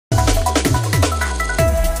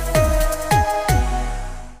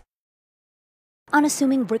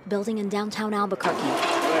unassuming brick building in downtown Albuquerque.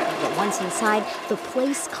 But once inside, the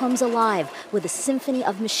place comes alive with a symphony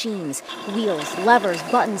of machines, wheels, levers,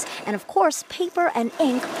 buttons, and of course, paper and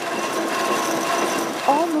ink,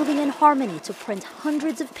 all moving in harmony to print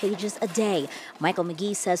hundreds of pages a day. Michael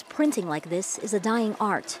McGee says printing like this is a dying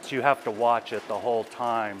art. You have to watch it the whole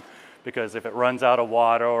time, because if it runs out of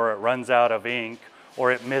water or it runs out of ink or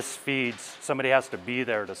it misfeeds, somebody has to be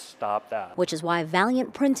there to stop that. Which is why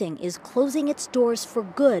Valiant Printing is closing its doors for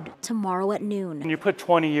good tomorrow at noon. When you put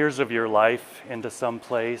 20 years of your life into some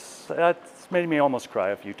place, that's made me almost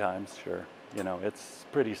cry a few times, sure. You know, it's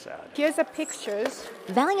pretty sad. Here's the pictures.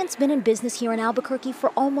 Valiant's been in business here in Albuquerque for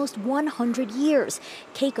almost 100 years.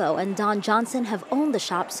 Keiko and Don Johnson have owned the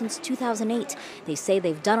shop since 2008. They say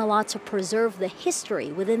they've done a lot to preserve the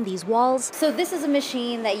history within these walls. So this is a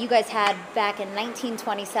machine that you guys had back in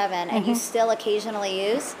 1927 and you still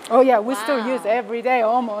occasionally use? Oh yeah, we still use every day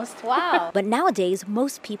almost. Wow. But nowadays,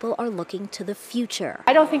 most people are looking to the future.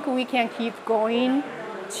 I don't think we can keep going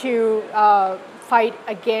to fight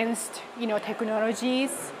against,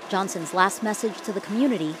 technologies. Johnson's last message to the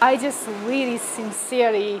community: I just really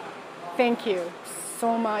sincerely thank you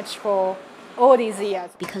so much for all these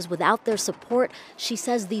years. Because without their support, she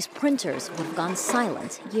says these printers would have gone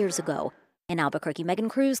silent years ago. In Albuquerque, Megan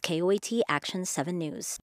Cruz, KOAT Action 7 News.